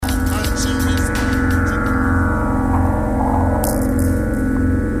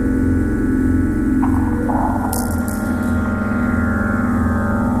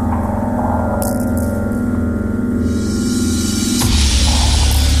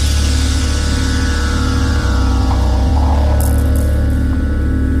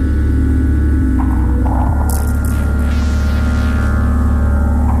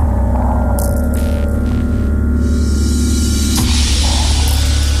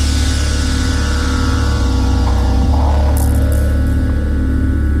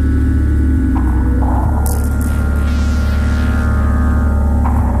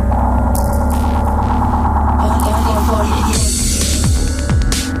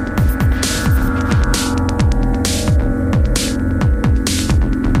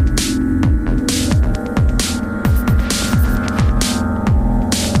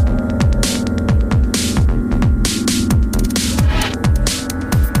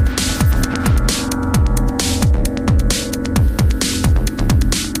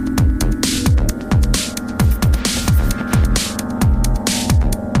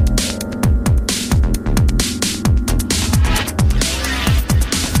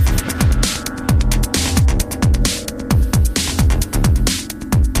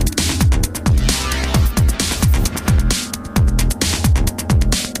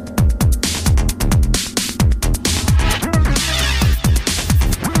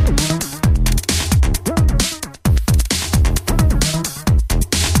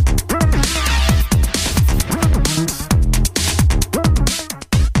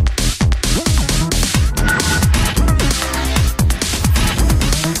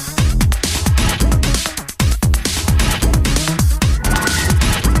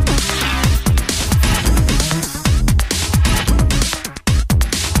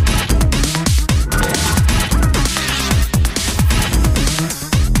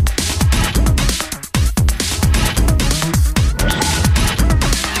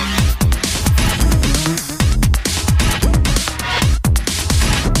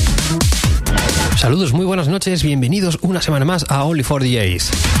Saludos, muy buenas noches, bienvenidos una semana más a Only for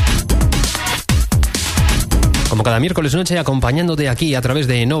DJs. Como cada miércoles noche, acompañándote aquí a través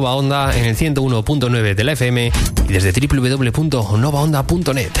de Nova Onda en el 101.9 de la FM y desde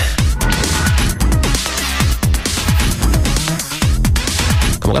www.novaonda.net.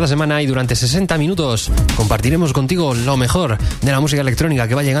 Como cada semana y durante 60 minutos compartiremos contigo lo mejor de la música electrónica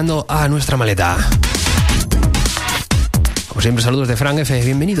que va llegando a nuestra maleta. Como siempre, saludos de Frank F.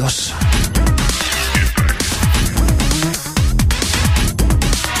 Bienvenidos.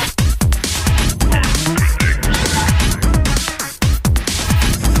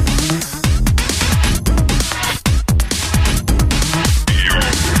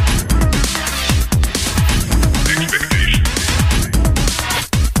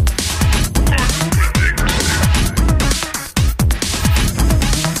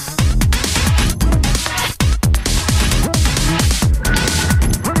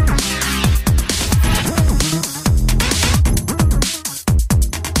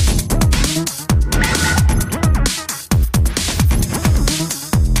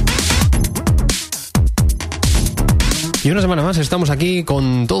 Y una semana más estamos aquí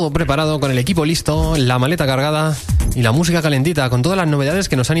con todo preparado, con el equipo listo, la maleta cargada y la música calentita, con todas las novedades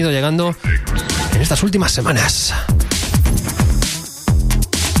que nos han ido llegando en estas últimas semanas.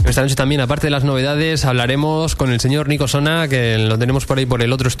 Esta noche también, aparte de las novedades, hablaremos con el señor Nico Sona, que lo tenemos por ahí por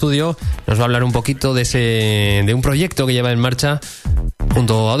el otro estudio. Nos va a hablar un poquito de un proyecto que lleva en marcha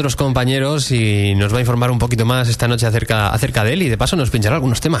junto a otros compañeros y nos va a informar un poquito más esta noche acerca de él y de paso nos pinchará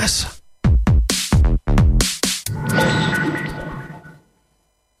algunos temas.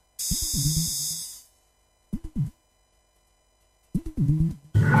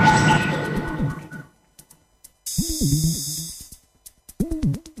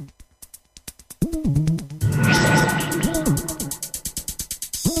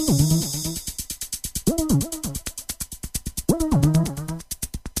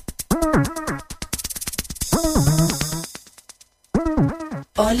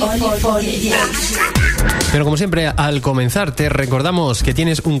 Pero como siempre, al comenzar te recordamos que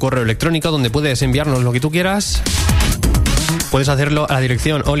tienes un correo electrónico donde puedes enviarnos lo que tú quieras. Puedes hacerlo a la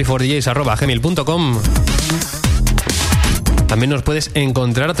dirección onlyfordjs@gmail.com. También nos puedes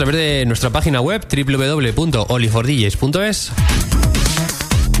encontrar a través de nuestra página web www.onlyfordjs.es.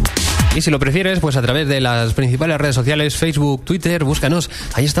 Y si lo prefieres, pues a través de las principales redes sociales, Facebook, Twitter, búscanos.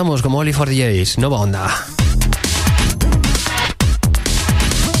 Ahí estamos como Only for DJs, Nova Onda.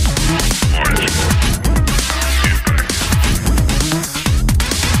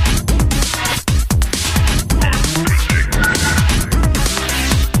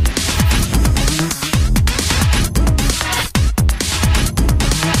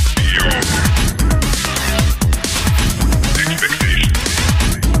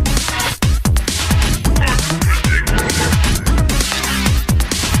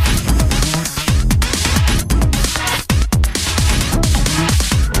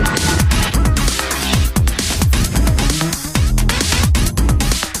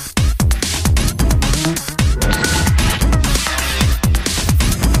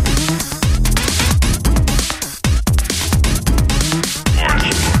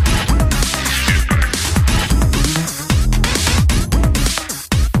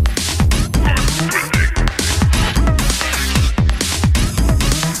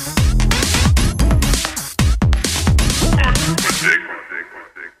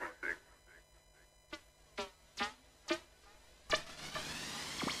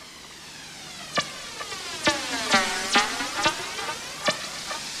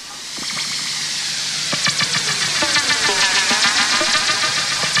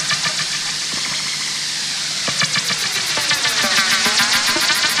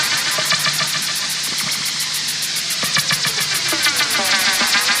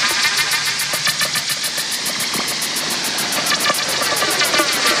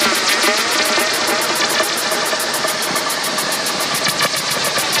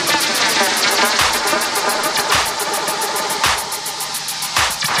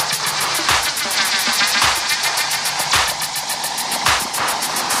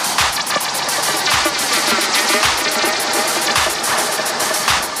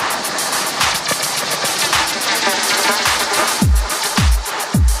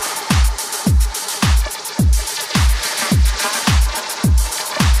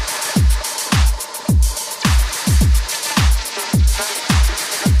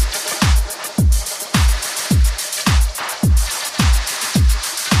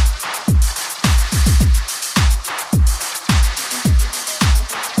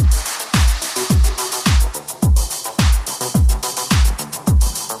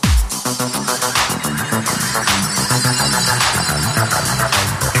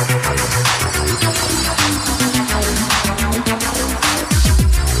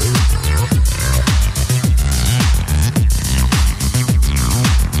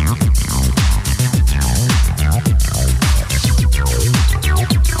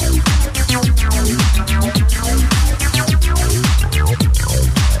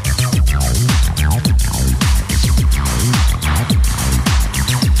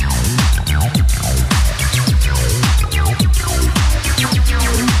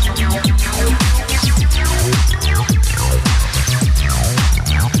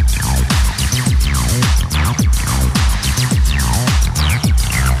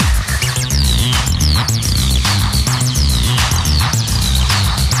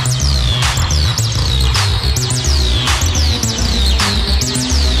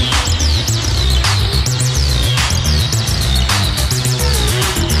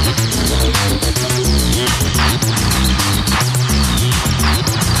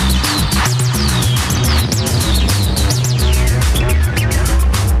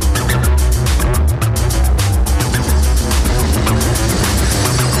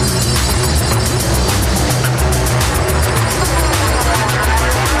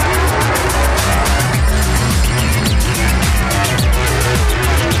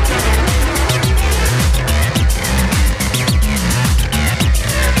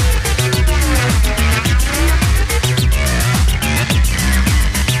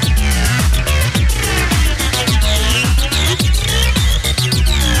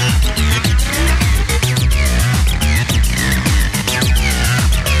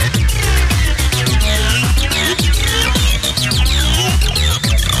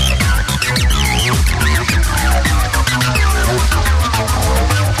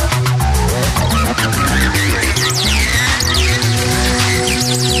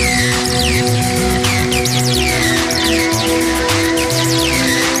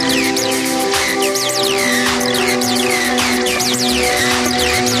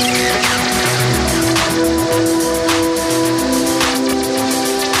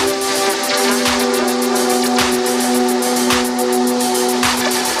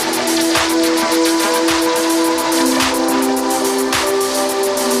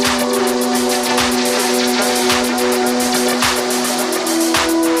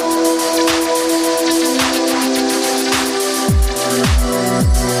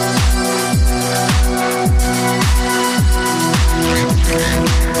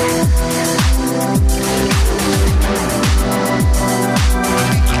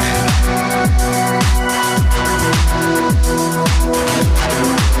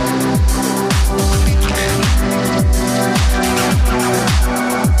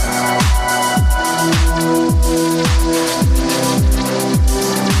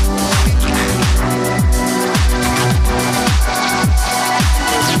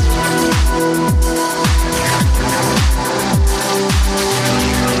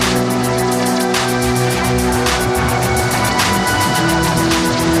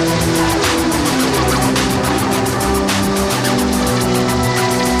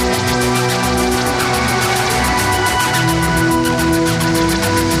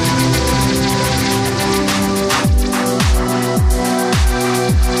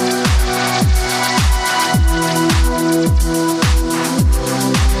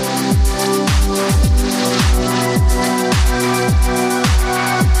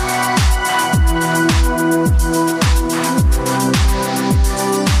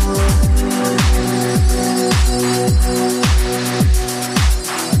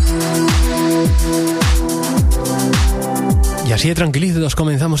 Y así de tranquilitos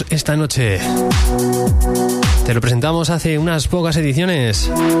comenzamos esta noche. Te lo presentamos hace unas pocas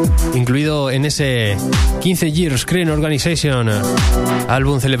ediciones, incluido en ese 15 Years Cream Organization,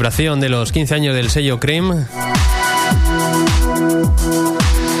 álbum celebración de los 15 años del sello Cream.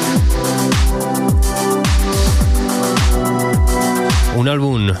 Un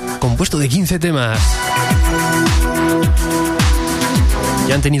álbum compuesto de 15 temas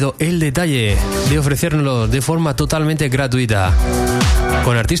y han tenido el detalle de ofrecérnoslo de forma totalmente gratuita,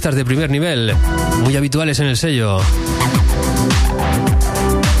 con artistas de primer nivel, muy habituales en el sello.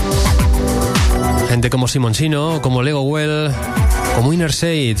 Gente como Simoncino, como Lego Well, como Inner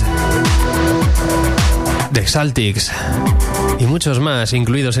Shade, The Celtics y muchos más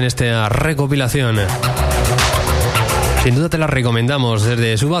incluidos en esta recopilación. Sin duda te la recomendamos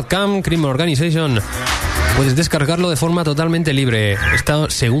desde su Bandcamp, Cream Organization. Puedes descargarlo de forma totalmente libre. Esta,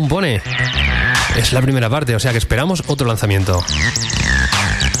 según pone, es la primera parte, o sea que esperamos otro lanzamiento.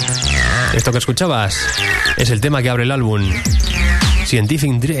 Esto que escuchabas es el tema que abre el álbum.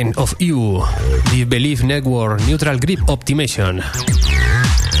 Scientific Drain of You, The Belief Network, Neutral Grip Optimization.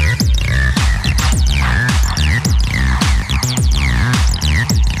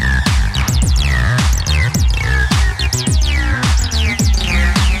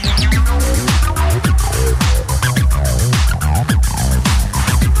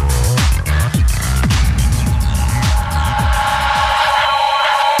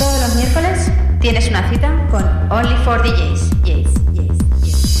 Tienes una cita con Only for DJs.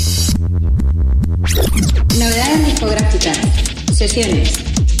 Novedades discográficas, sesiones,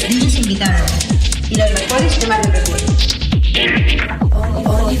 DJs invitados y los mejores temas de recuerdo.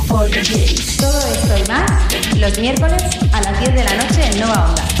 Only for DJs. Todo esto y más los miércoles a las 10 de la noche en Nova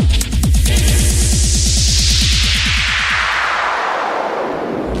Onda.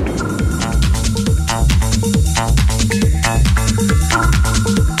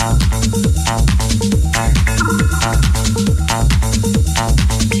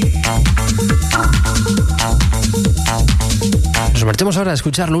 Nos marchamos ahora a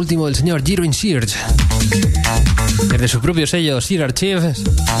escuchar lo último del señor Giro in Search. Desde su propio sello Sear Archives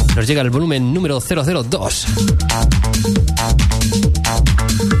nos llega el volumen número 002.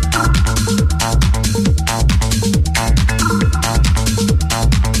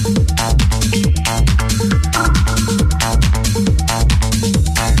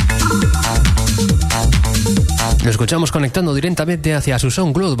 Lo escuchamos conectando directamente hacia su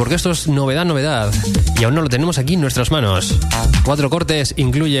SoundCloud, porque esto es novedad, y aún no lo tenemos aquí en nuestras manos. 4 cortes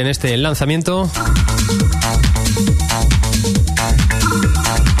incluyen este lanzamiento,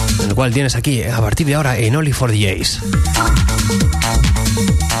 el cual tienes aquí a partir de ahora en Only for DJs.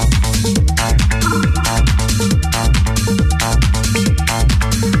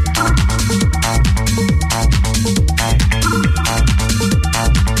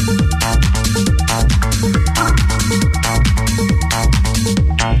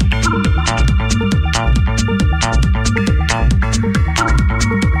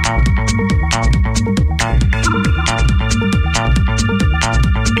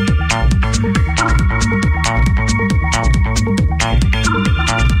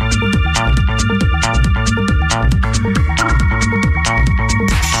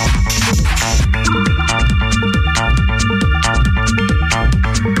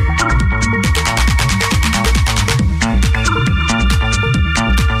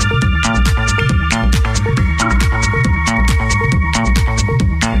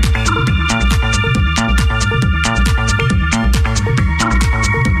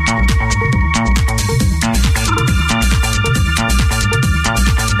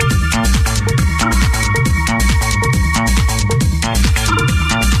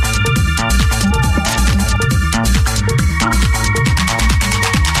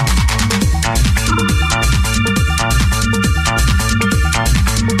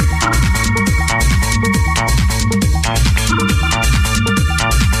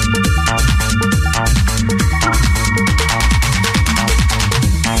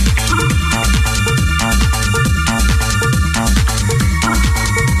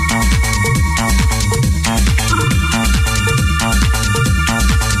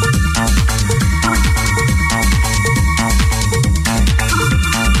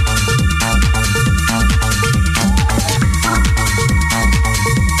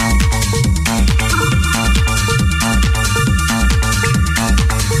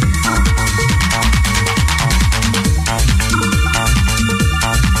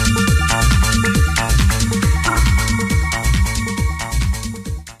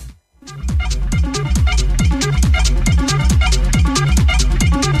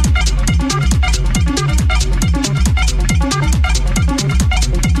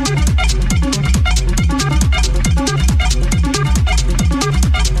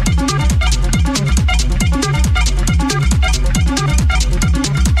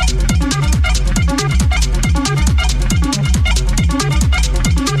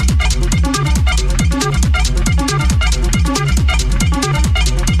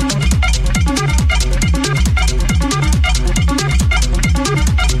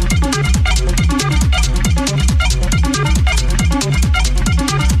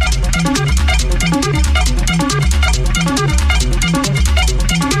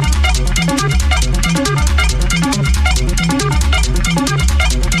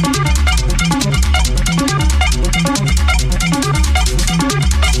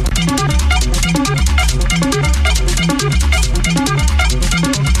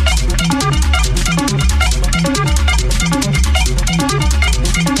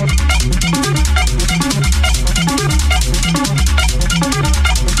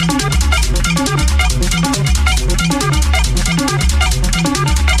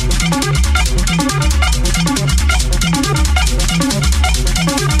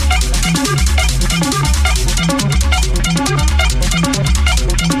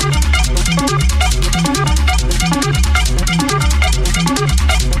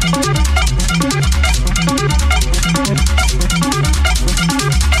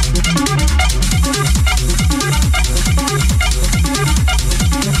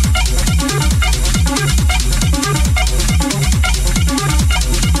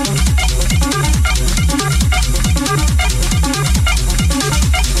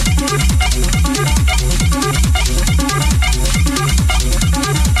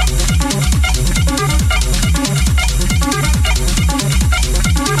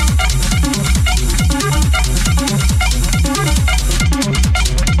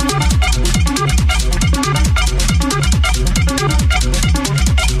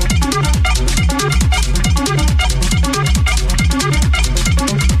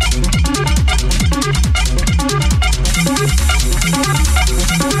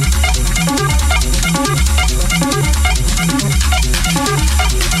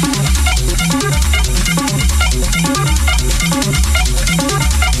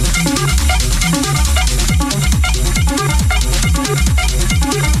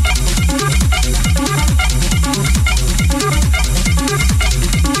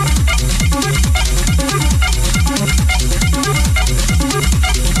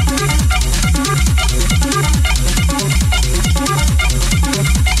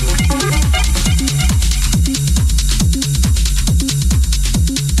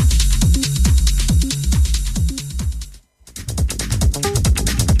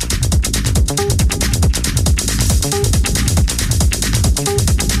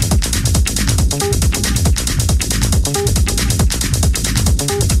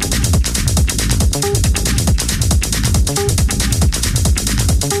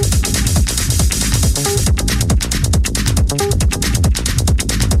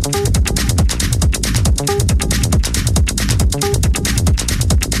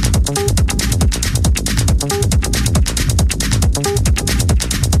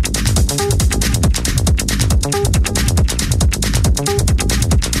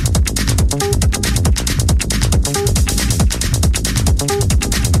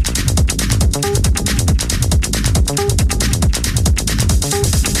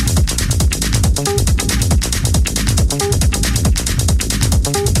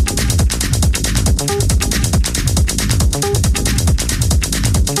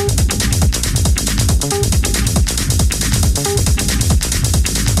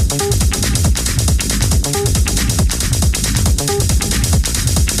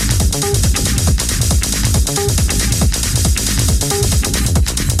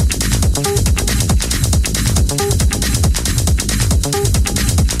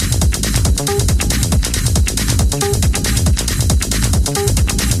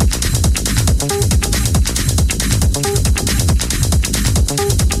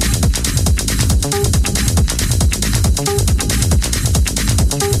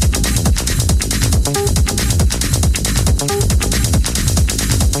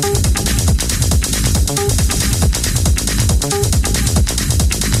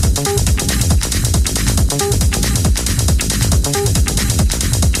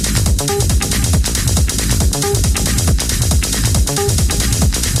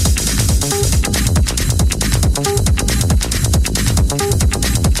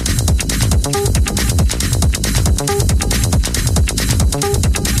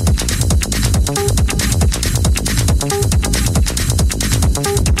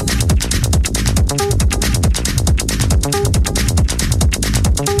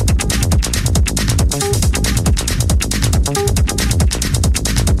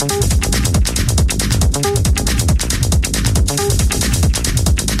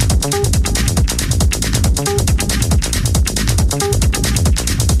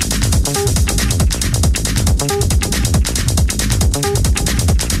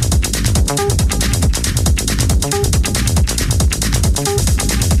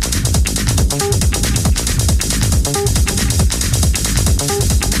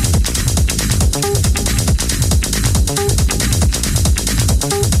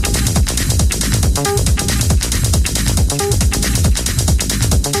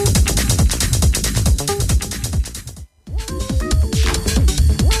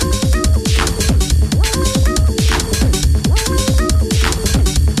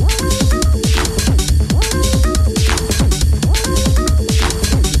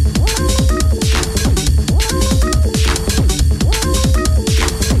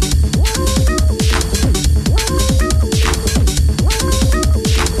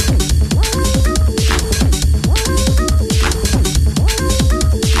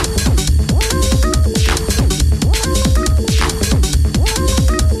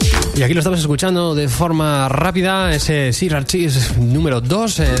 Y aquí lo estamos escuchando de forma rápida, ese Sear Cheese número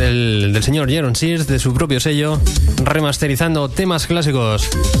 2 del señor Jeron Sears, de su propio sello, remasterizando temas clásicos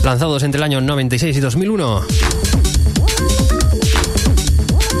lanzados entre el año 96 y 2001.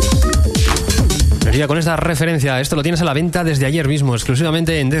 Pero con esta referencia, esto lo tienes a la venta desde ayer mismo,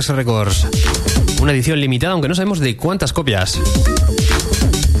 exclusivamente en Dex Records. Una edición limitada, aunque no sabemos de cuántas copias.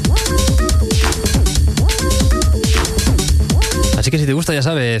 Así que si te gusta, ya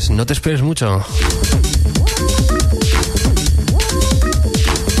sabes, no te esperes mucho.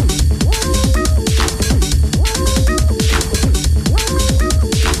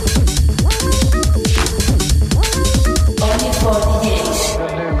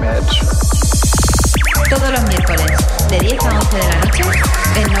 Todos los miércoles, de 10 a 11 de la noche,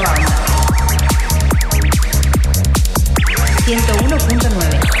 en Nova Onda.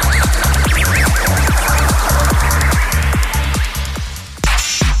 101.9.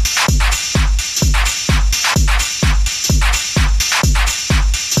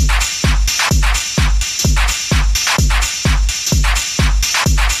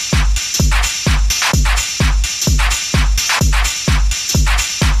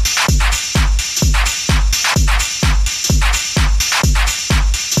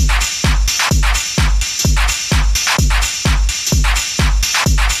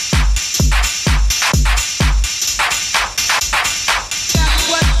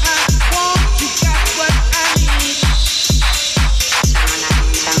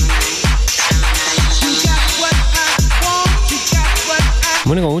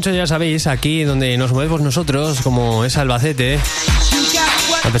 Bueno, como muchos ya sabéis, aquí donde nos movemos nosotros, como es Albacete,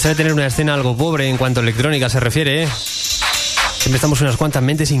 a pesar de tener una escena algo pobre en cuanto a electrónica se refiere, siempre estamos unas cuantas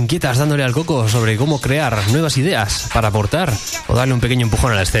mentes inquietas dándole al coco sobre cómo crear nuevas ideas para aportar o darle un pequeño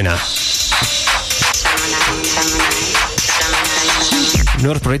empujón a la escena.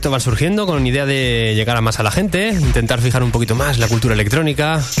 Nuevos proyectos van surgiendo con idea de llegar a más a la gente, intentar fijar un poquito más la cultura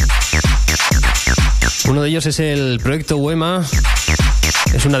electrónica. Uno de ellos es el proyecto UEMA.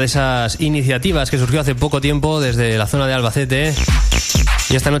 Es una de esas iniciativas que surgió hace poco tiempo desde la zona de Albacete.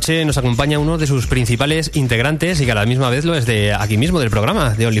 Y esta noche nos acompaña uno de sus principales integrantes y que a la misma vez lo es de aquí mismo, del programa,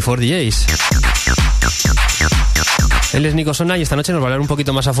 de Only for DJs. Él es Nico Sona y esta noche nos va a hablar un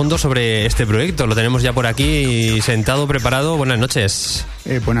poquito más a fondo sobre este proyecto. Lo tenemos ya por aquí sentado, preparado. Buenas noches.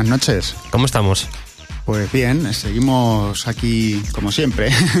 Buenas noches. ¿Cómo estamos? Pues bien, seguimos aquí como siempre.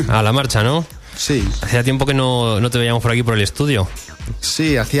 A la marcha, ¿no? Sí. Hacía tiempo que no te veíamos por aquí por el estudio.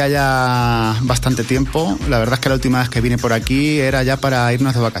 Sí, hacía ya bastante tiempo. La verdad es que la última vez que vine por aquí era ya para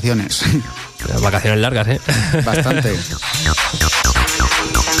irnos de vacaciones. Vacaciones largas, ¿eh? Bastante.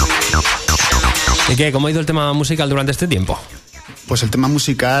 ¿Y qué? ¿Cómo ha ido el tema musical durante este tiempo? Pues el tema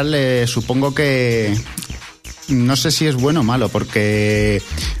musical supongo que... No sé si es bueno o malo, porque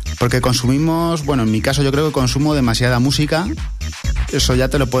consumimos... Bueno, en mi caso yo creo que consumo demasiada música. Eso ya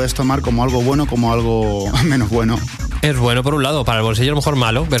te lo puedes tomar como algo bueno, como algo menos bueno. Es bueno por un lado, para el bolsillo a lo mejor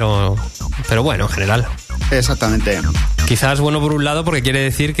malo, pero bueno, en general. Exactamente. Quizás bueno por un lado porque quiere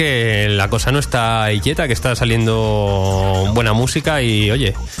decir que la cosa no está ahí quieta, que está saliendo buena música y,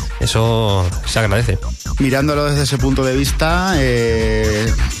 oye, eso se agradece. Mirándolo desde ese punto de vista,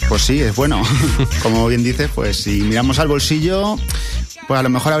 pues sí, es bueno. Como bien dices, pues si miramos al bolsillo, pues a lo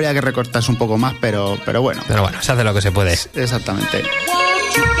mejor habría que recortarse un poco más, pero bueno. Pero bueno, se hace lo que se puede. Exactamente.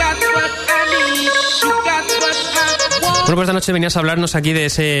 Bueno, pues esta noche venías a hablarnos aquí de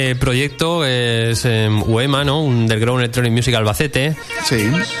ese proyecto, es UEMA, ¿no? Underground Electronic Music Albacete. Sí.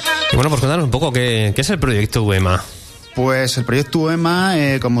 Y bueno, pues contanos un poco, ¿qué es el proyecto UEMA? Pues el proyecto UEMA,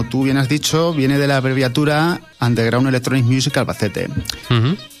 como tú bien has dicho, viene de la abreviatura Underground Electronic Music Albacete.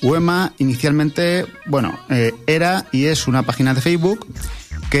 Uh-huh. UEMA inicialmente, era y es una página de Facebook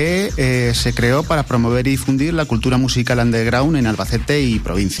que se creó para promover y difundir la cultura musical underground en Albacete y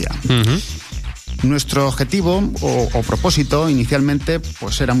provincia. Uh-huh. Nuestro objetivo o propósito inicialmente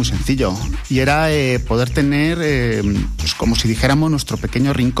pues era muy sencillo y era poder tener, pues como si dijéramos, nuestro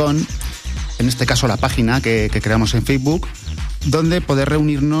pequeño rincón, en este caso la página que creamos en Facebook, donde poder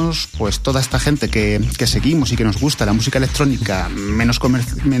reunirnos pues toda esta gente que seguimos y que nos gusta la música electrónica menos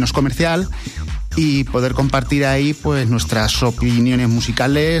comercial y poder compartir ahí pues nuestras opiniones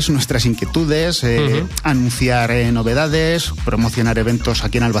musicales, nuestras inquietudes, anunciar novedades, promocionar eventos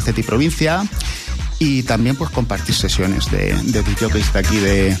aquí en Albacete y provincia y también pues compartir sesiones de DJs de aquí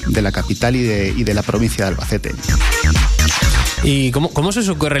de la capital y de la provincia de Albacete. ¿Y cómo se os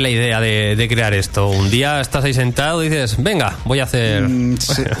ocurre la idea de crear esto? Un día estás ahí sentado y dices, venga, voy a hacer...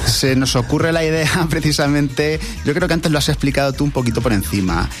 Se nos ocurre la idea precisamente, yo creo que antes lo has explicado tú un poquito por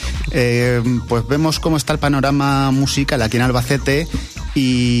encima. Pues vemos cómo está el panorama musical aquí en Albacete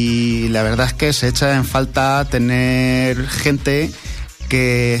y la verdad es que se echa en falta tener gente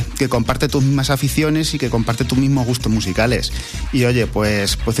que comparte tus mismas aficiones y que comparte tus mismos gustos musicales. Y oye,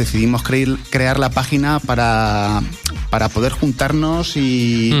 pues decidimos crear la página para poder juntarnos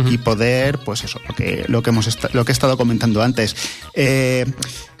y poder, pues eso, lo que he estado comentando antes.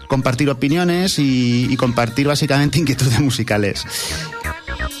 Compartir opiniones y compartir básicamente inquietudes musicales.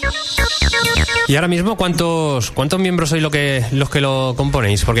 Y ahora mismo, ¿cuántos miembros sois los que lo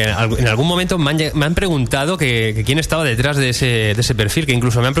componéis? Porque en algún momento me han preguntado que quién estaba detrás de ese perfil, que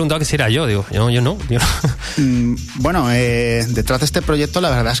incluso me han preguntado que si era yo. Digo, yo no. Bueno, detrás de este proyecto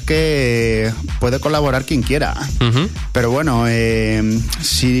la verdad es que puede colaborar quien quiera. Uh-huh. Pero bueno,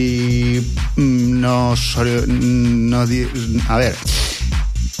 si a ver,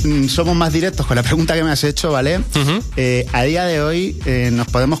 somos más directos con la pregunta que me has hecho, ¿vale? Uh-huh. A día de hoy nos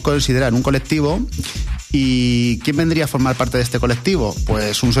podemos considerar un colectivo. ¿Y quién vendría a formar parte de este colectivo?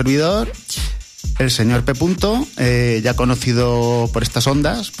 Pues un servidor, el señor P. Ya conocido por estas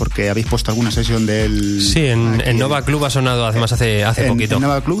ondas, porque habéis puesto alguna sesión del... Sí, en Nova Club ha sonado hace poquito. En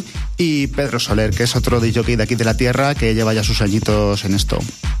Nova Club. Y Pedro Soler, que es otro DJ de aquí de la tierra, que lleva ya sus añitos en esto.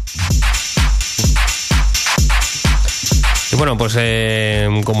 Y bueno, pues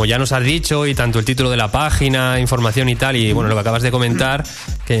como ya nos has dicho, y tanto el título de la página, información y tal, y bueno, lo que acabas de comentar,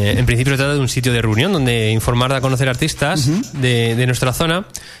 que en principio se trata de un sitio de reunión donde informar, a conocer artistas de nuestra zona,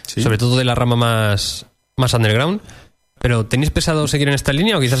 sí, sobre todo de la rama más underground. Pero ¿tenéis pensado seguir en esta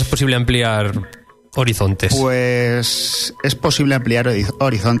línea o quizás es posible ampliar horizontes? Pues es posible ampliar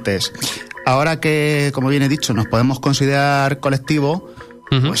horizontes. Ahora que, como bien he dicho, nos podemos considerar colectivo,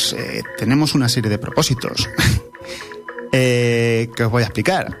 pues tenemos una serie de propósitos. Que os voy a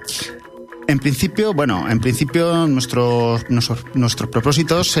explicar. En principio nuestros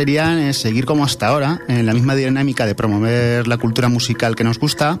propósitos serían seguir como hasta ahora, en la misma dinámica de promover la cultura musical que nos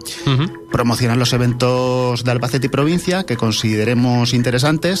gusta, promocionar los eventos de Albacete y provincia que consideremos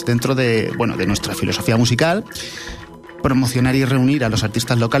interesantes dentro de nuestra filosofía musical, promocionar y reunir a los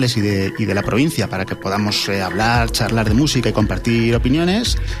artistas locales y de la provincia para que podamos charlar de música y compartir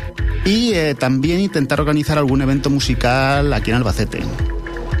opiniones, y también intentar organizar algún evento musical aquí en Albacete.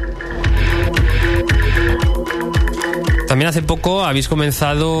 También hace poco habéis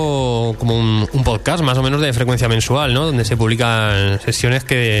comenzado como un podcast más o menos de frecuencia mensual, ¿no? Donde se publican sesiones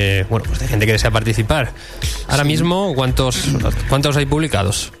de gente que desea participar. Ahora mismo, ¿cuántos hay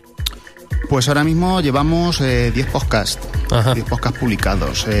publicados? Pues ahora mismo llevamos 10 podcasts. Ajá. 10 podcasts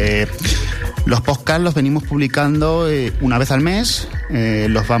publicados. Los podcasts los venimos publicando una vez al mes,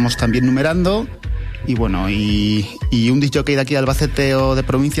 los vamos también numerando, y bueno, y un disc jockey de aquí de Albacete o de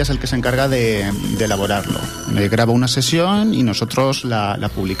provincia es el que se encarga de elaborarlo. Graba una sesión y nosotros la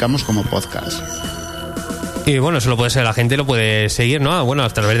publicamos como podcast. Y bueno, la gente lo puede seguir, ¿no? Bueno, a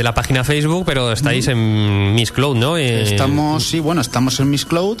través de la página Facebook, pero estáis en Miss Cloud, ¿no? Estamos en Miss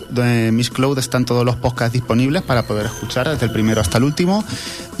Cloud. En Miss Cloud están todos los podcasts disponibles para poder escuchar desde el primero hasta el último.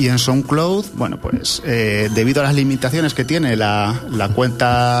 Y en SoundCloud, debido a las limitaciones que tiene la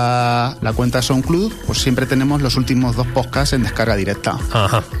cuenta SoundCloud, pues siempre tenemos los últimos 2 podcasts en descarga directa.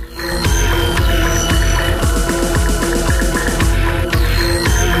 Ajá.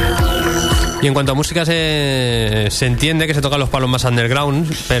 Y en cuanto a música se entiende que se tocan los palos más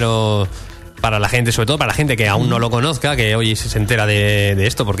underground, pero para la gente, sobre todo para la gente que aún no lo conozca, que hoy se entera de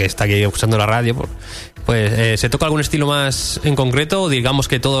esto porque está aquí escuchando la radio, pues ¿se toca algún estilo más en concreto o digamos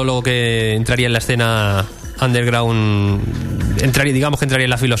que todo lo que entraría en la escena underground entraría en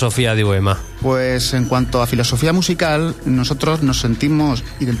la filosofía de UEMA? Pues en cuanto a filosofía musical, nosotros nos sentimos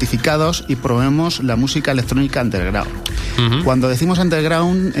identificados y promovemos la música electrónica underground. Uh-huh. Cuando decimos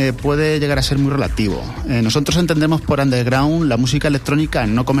underground puede llegar a ser muy relativo. Nosotros entendemos por underground la música electrónica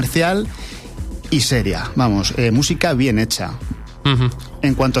no comercial y seria, música bien hecha. Uh-huh.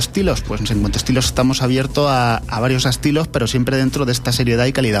 En cuanto a estilos, estamos abiertos a varios estilos, pero siempre dentro de esta seriedad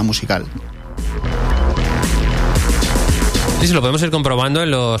y calidad musical. Sí, lo podemos ir comprobando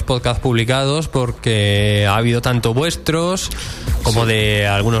en los podcasts publicados, porque ha habido tanto vuestros como de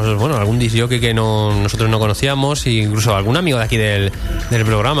algunos, algún disc jockey que nosotros no conocíamos, e incluso algún amigo de aquí del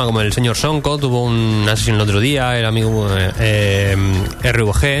programa, como el señor Sonko, tuvo una sesión el otro día, el amigo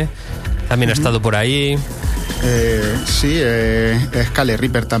RVG también ha estado por ahí. Scale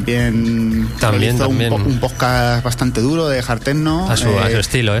Reaper también realizó un podcast bastante duro de hard techno. A su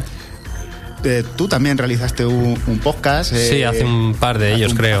estilo, Tú también realizaste un podcast. Sí, hace un par de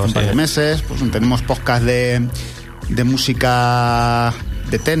ellos, creo. Hace un par de meses. Pues tenemos podcast de música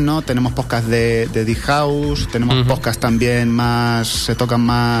de techno, tenemos podcast de deep house, tenemos podcast también se tocan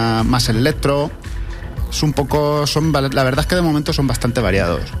más electro. es un poco, la verdad es que de momento son bastante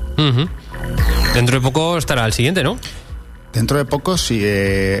variados. Uh-huh. Dentro de poco estará el siguiente, ¿no? Dentro de poco sí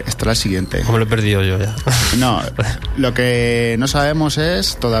estará el siguiente. ¿Cómo lo he perdido yo ya? No, lo que no sabemos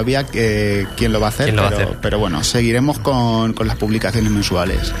es todavía quién lo va a hacer, pero bueno, seguiremos con las publicaciones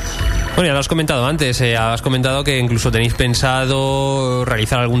mensuales. Bueno, ya lo has comentado antes, has comentado que incluso tenéis pensado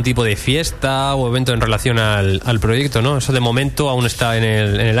realizar algún tipo de fiesta o evento en relación al proyecto, ¿no? ¿Eso de momento aún está en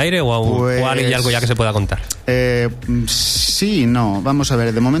el aire o hay algo ya que se pueda contar? Sí, no, vamos a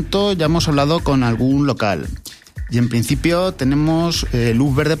ver, de momento ya hemos hablado con algún local y en principio tenemos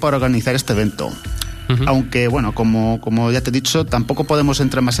luz verde para organizar este evento. Uh-huh. Aunque, bueno, como ya te he dicho, tampoco podemos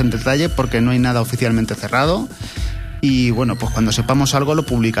entrar más en detalle porque no hay nada oficialmente cerrado. Y bueno, pues cuando sepamos algo lo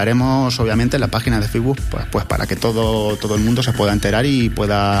publicaremos obviamente en la página de Facebook, pues para que todo el mundo se pueda enterar y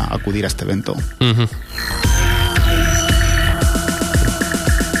pueda acudir a este evento. Uh-huh.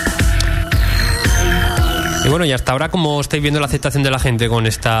 Y bueno, y hasta ahora, ¿cómo estáis viendo la aceptación de la gente con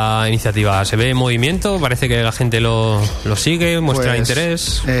esta iniciativa? ¿Se ve movimiento? ¿Parece que la gente lo sigue? ¿Muestra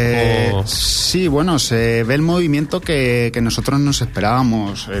interés? Sí, bueno, se ve el movimiento que nosotros nos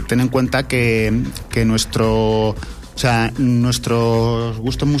esperábamos. Ten en cuenta que nuestros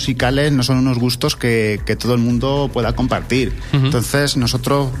gustos musicales no son unos gustos que todo el mundo pueda compartir. Uh-huh. Entonces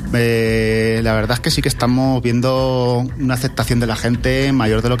nosotros la verdad es que sí que estamos viendo una aceptación de la gente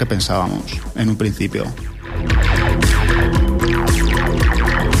mayor de lo que pensábamos en un principio.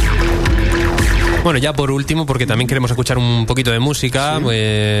 Bueno, ya por último, porque también queremos escuchar un poquito de música, sí.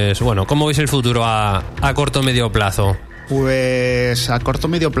 Pues bueno, ¿cómo veis el futuro a corto o medio plazo? Pues a corto o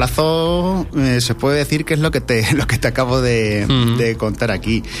medio plazo se puede decir que es lo que te acabo de contar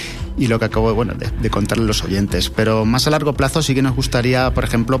aquí y lo que acabo de contarle a los oyentes. Pero más a largo plazo sí que nos gustaría, por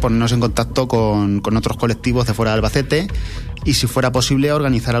ejemplo, ponernos en contacto con otros colectivos de fuera de Albacete y, si fuera posible,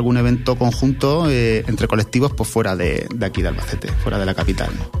 organizar algún evento conjunto entre colectivos pues fuera de aquí de Albacete, fuera de la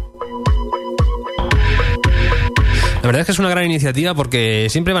capital. La verdad es que es una gran iniciativa porque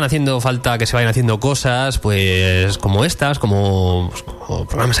siempre van haciendo falta que se vayan haciendo cosas pues como estas, como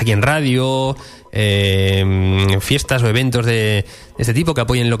programas aquí en radio, fiestas o eventos de este tipo que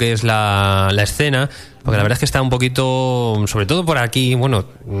apoyen lo que es la escena, porque la verdad es que está un poquito, sobre todo por aquí, bueno,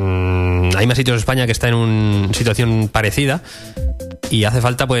 hay más sitios de España que están en una situación parecida y hace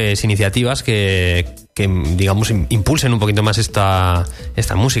falta pues iniciativas que digamos impulsen un poquito más esta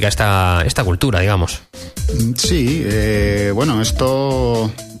música, esta cultura, digamos. Sí, bueno,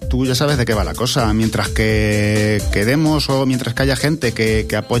 esto tú ya sabes de qué va la cosa. Mientras que quedemos o mientras que haya gente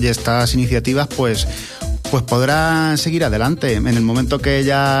que apoye estas iniciativas, pues podrá seguir adelante. En el momento que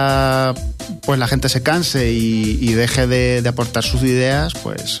ya pues la gente se canse y deje de aportar sus ideas,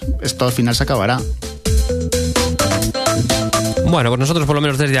 pues esto al final se acabará. Bueno, pues nosotros por lo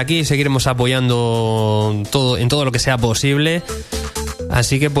menos desde aquí seguiremos apoyando en todo lo que sea posible.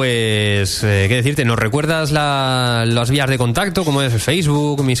 Así que pues, ¿qué decirte? ¿Nos recuerdas las vías de contacto? ¿Cómo es el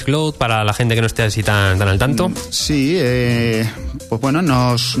Facebook, Miss Cloud, para la gente que no esté así tan al tanto? Sí, pues bueno,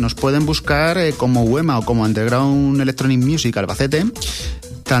 nos pueden buscar como UEMA o como Underground Electronic Music Albacete,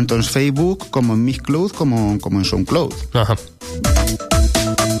 tanto en Facebook como en Miss Cloud como en SoundCloud. Ajá.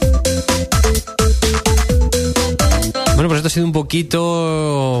 Bueno, pues esto ha sido un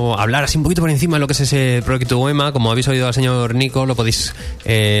poquito hablar así un poquito por encima de lo que es ese proyecto UEMA. Como habéis oído al señor Nico,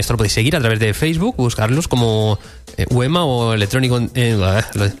 esto lo podéis seguir a través de Facebook, buscarlos como UEMA o Underground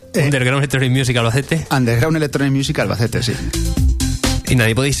Electronic Music Albacete. Underground Electronic Music Albacete, sí. Y nada,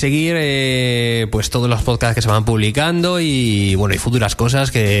 y podéis seguir pues todos los podcasts que se van publicando y bueno, y futuras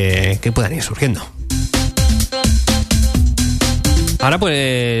cosas que puedan ir surgiendo. Ahora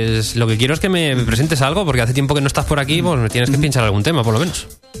pues lo que quiero es que me presentes algo, porque hace tiempo que no estás por aquí, pues me tienes que pinchar algún tema, por lo menos.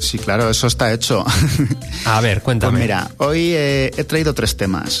 Sí, claro, eso está hecho. A ver, cuéntame. Pues mira, hoy he traído 3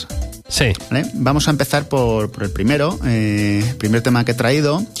 temas. Sí. ¿Vale? Vamos a empezar por el primero, el primer tema que he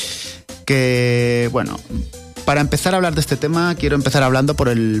traído, que, bueno, para empezar a hablar de este tema quiero empezar hablando por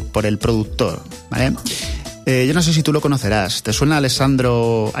el productor, ¿vale? Yo no sé si tú lo conocerás. ¿Te suena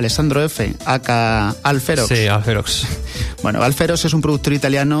Alessandro F, aka Alferox? Sí, Alferox. Bueno, Alferox es un productor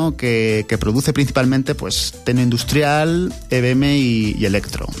italiano que produce principalmente pues techno industrial, EBM y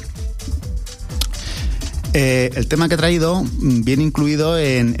electro. El tema que he traído viene incluido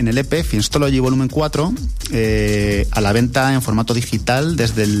en el EP Finstology Volumen 4, a la venta en formato digital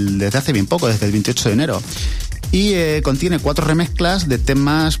desde hace bien poco, desde el 28 de enero. Y contiene 4 remezclas de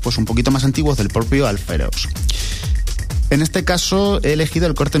temas pues un poquito más antiguos del propio Alferox. En este caso he elegido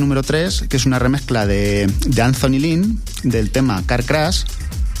el corte número 3, que es una remezcla de Anthony Lynn del tema Car Crash.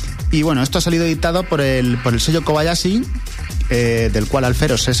 Y bueno, esto ha salido editado por el sello Kobayashi, del cual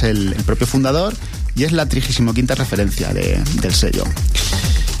Alferox es el propio fundador, y es la 35ª referencia del sello.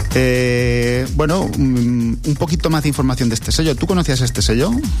 Bueno, un poquito más de información de este sello. ¿Tú conocías este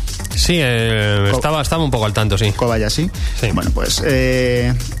sello? Sí, estaba un poco al tanto, sí. Kobayashi. Sí. Bueno, pues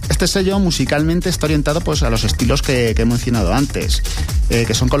este sello musicalmente está orientado pues a los estilos que he mencionado antes,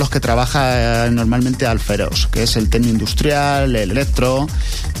 que son con los que trabaja normalmente Alferos, que es el techno industrial, el electro,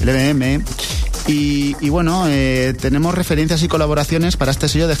 el EBM. Y bueno, tenemos referencias y colaboraciones para este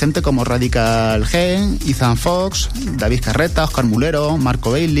sello de gente como Radical G, Ethan Fox, David Carreta, Oscar Mulero,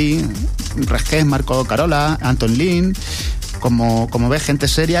 Marco Bailey, Regés, Marco Carola, Anton Lin. Como ves, gente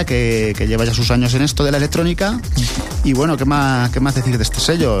seria que lleva ya sus años en esto de la electrónica. Y bueno, ¿qué más decir de este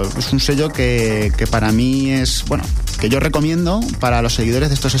sello? Es un sello que para mí es, bueno, que yo recomiendo para los seguidores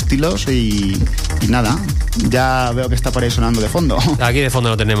de estos estilos y nada, ya veo que está por ahí sonando de fondo. Aquí de fondo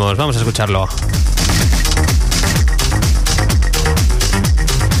lo tenemos, vamos a escucharlo.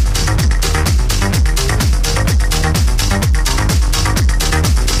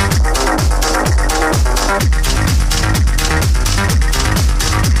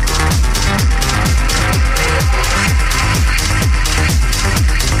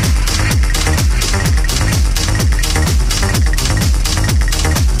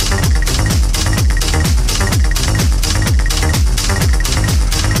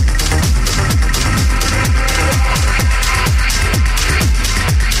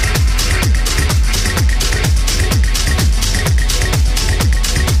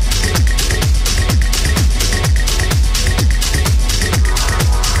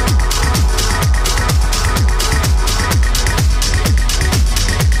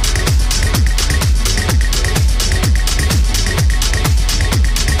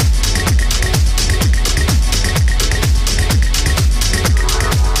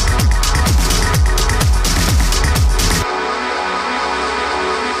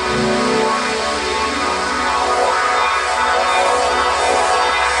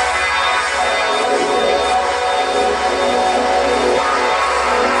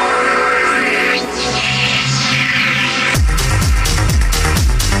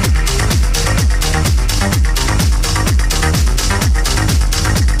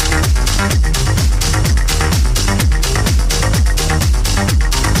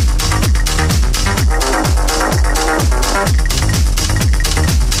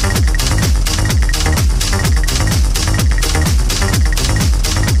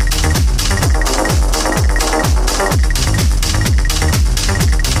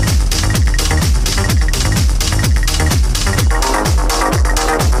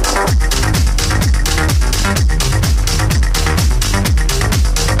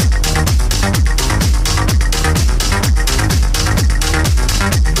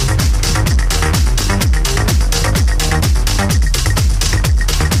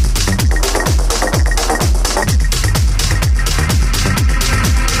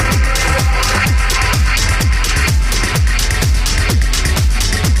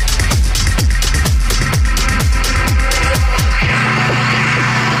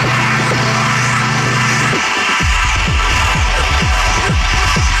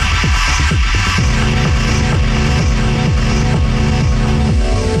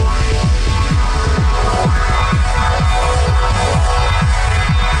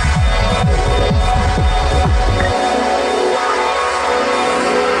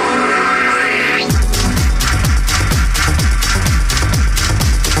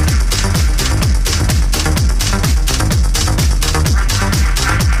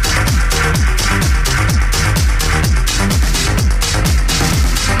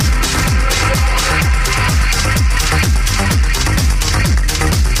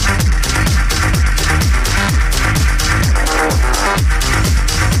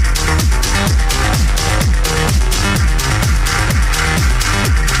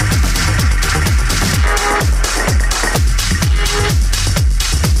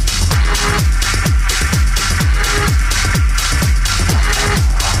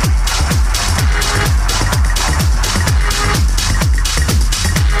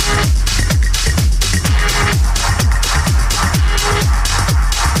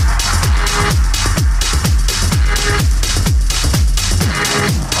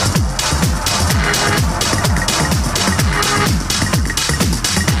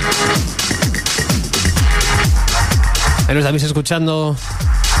 Ahí lo estáis escuchando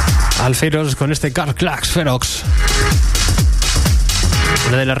Alferos con este Car Clax Ferox.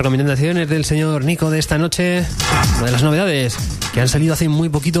 Una de las recomendaciones del señor Nico de esta noche, una de las novedades que han salido hace muy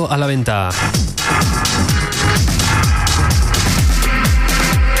poquito a la venta.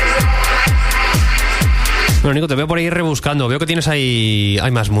 Bueno, Nico, te veo por ahí rebuscando. Veo que tienes ahí...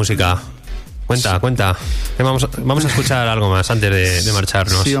 hay más música. Cuenta. Vamos a escuchar algo más antes de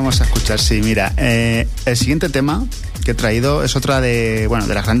marcharnos. Sí, vamos a escuchar, sí. Mira, el siguiente tema que he traído es otra de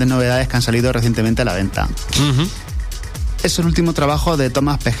las grandes novedades que han salido recientemente a la venta. Uh-huh. Es el último trabajo de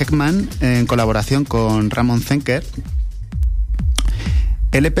Thomas P. Heckman en colaboración con Ramon Zenker.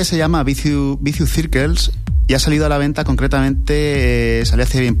 El EP se llama Vicious Circles y ha salido a la venta, concretamente salió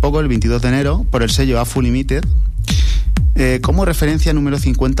hace bien poco, el 22 de enero, por el sello AFU Limited, como referencia número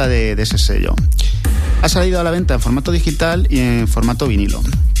 50 de ese sello. Ha salido a la venta en formato digital y en formato vinilo.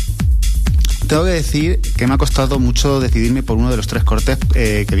 Tengo que decir que me ha costado mucho decidirme por uno de los 3 cortes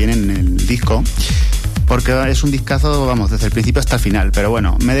que vienen en el disco, porque es un discazo, vamos, desde el principio hasta el final. Pero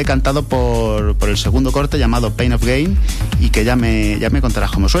bueno, me he decantado por el segundo corte llamado Pain of Gain y que ya me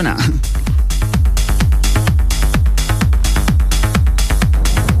contarás cómo suena.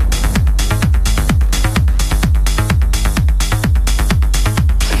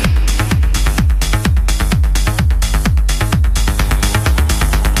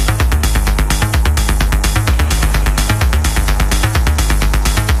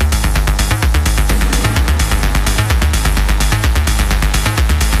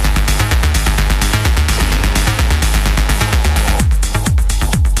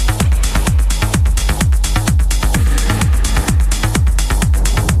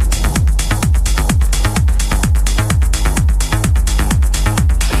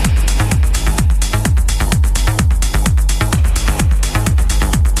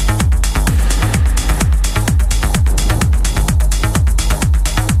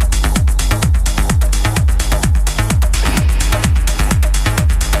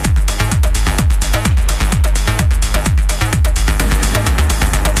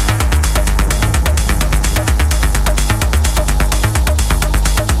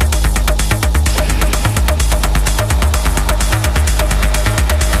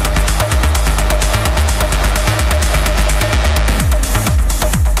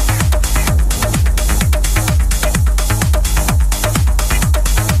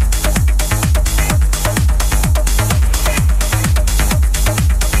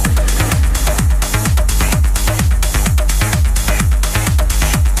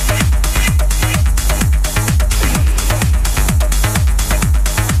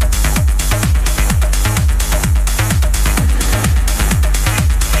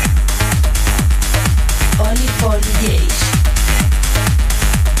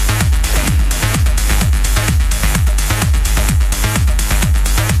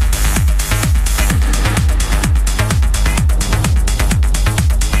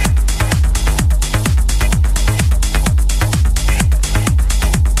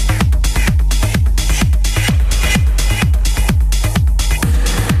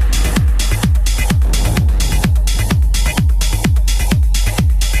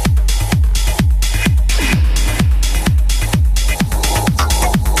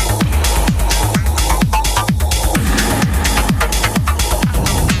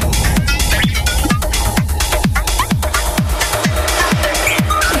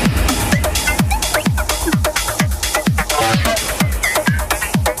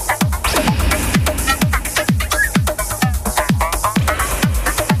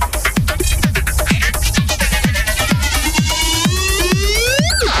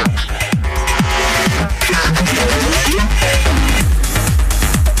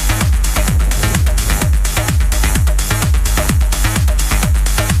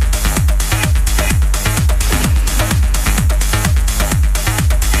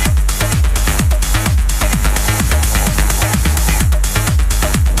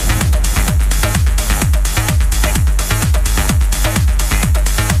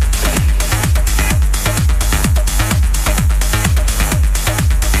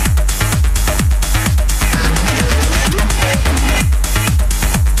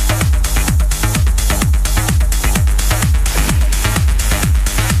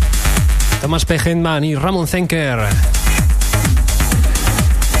 Thomas P. Heckman y Ramon Zenker.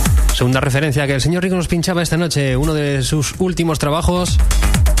 Segunda referencia que el señor Rico nos pinchaba esta noche, uno de sus últimos trabajos.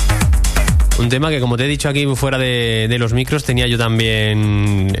 Un tema que, como te he dicho aquí fuera de los micros, tenía yo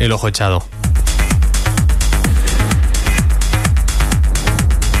también el ojo echado.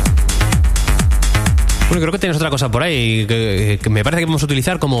 Bueno, creo que tienes otra cosa por ahí que me parece que vamos a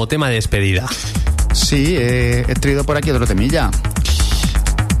utilizar como tema de despedida. Sí, he traído por aquí otro temilla.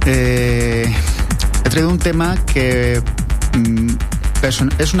 He traído un tema que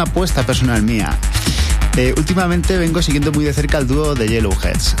es una apuesta personal mía. Últimamente vengo siguiendo muy de cerca el dúo de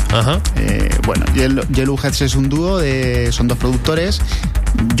Yellowheads. Ajá. Bueno, Yellowheads es un dúo, son dos productores.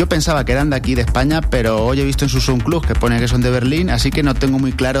 Yo pensaba que eran de aquí, de España, pero hoy he visto en su SoundCloud que pone que son de Berlín, así que no tengo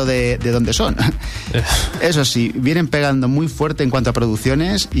muy claro de dónde son. Eso sí, vienen pegando muy fuerte en cuanto a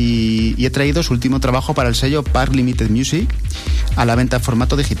producciones y he traído su último trabajo para el sello Park Limited Music a la venta en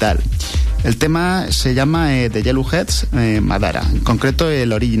formato digital. El tema se llama The Yellowheads Madara, en concreto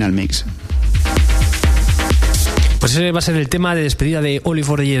el Original Mix. Pues ese va a ser el tema de despedida de Only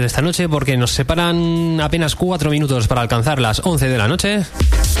for the Year de esta noche, porque nos separan apenas 4 minutos para alcanzar las 11 de la noche.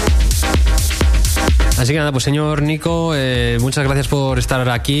 Así que nada, pues señor Nico, muchas gracias por estar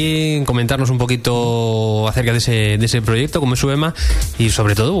aquí, comentarnos un poquito acerca de ese proyecto, como es su EMA, y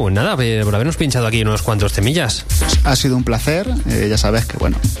sobre todo, nada, por habernos pinchado aquí unos cuantos temillas. Pues ha sido un placer, ya sabes que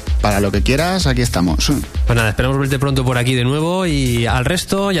bueno, para lo que quieras, aquí estamos. Pues nada, esperamos verte pronto por aquí de nuevo, y al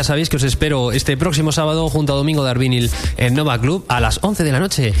resto ya sabéis que os espero este próximo sábado junto a Domingo de Arvinil en Nova Club a las 11 de la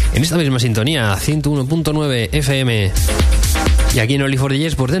noche, en esta misma sintonía, 101.9 FM. Y aquí en Only for the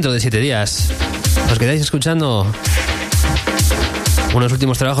Years por dentro de 7 días. Os quedáis escuchando unos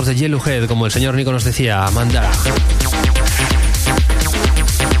últimos trabajos de Yellowhead, como el señor Nico nos decía, Mandara.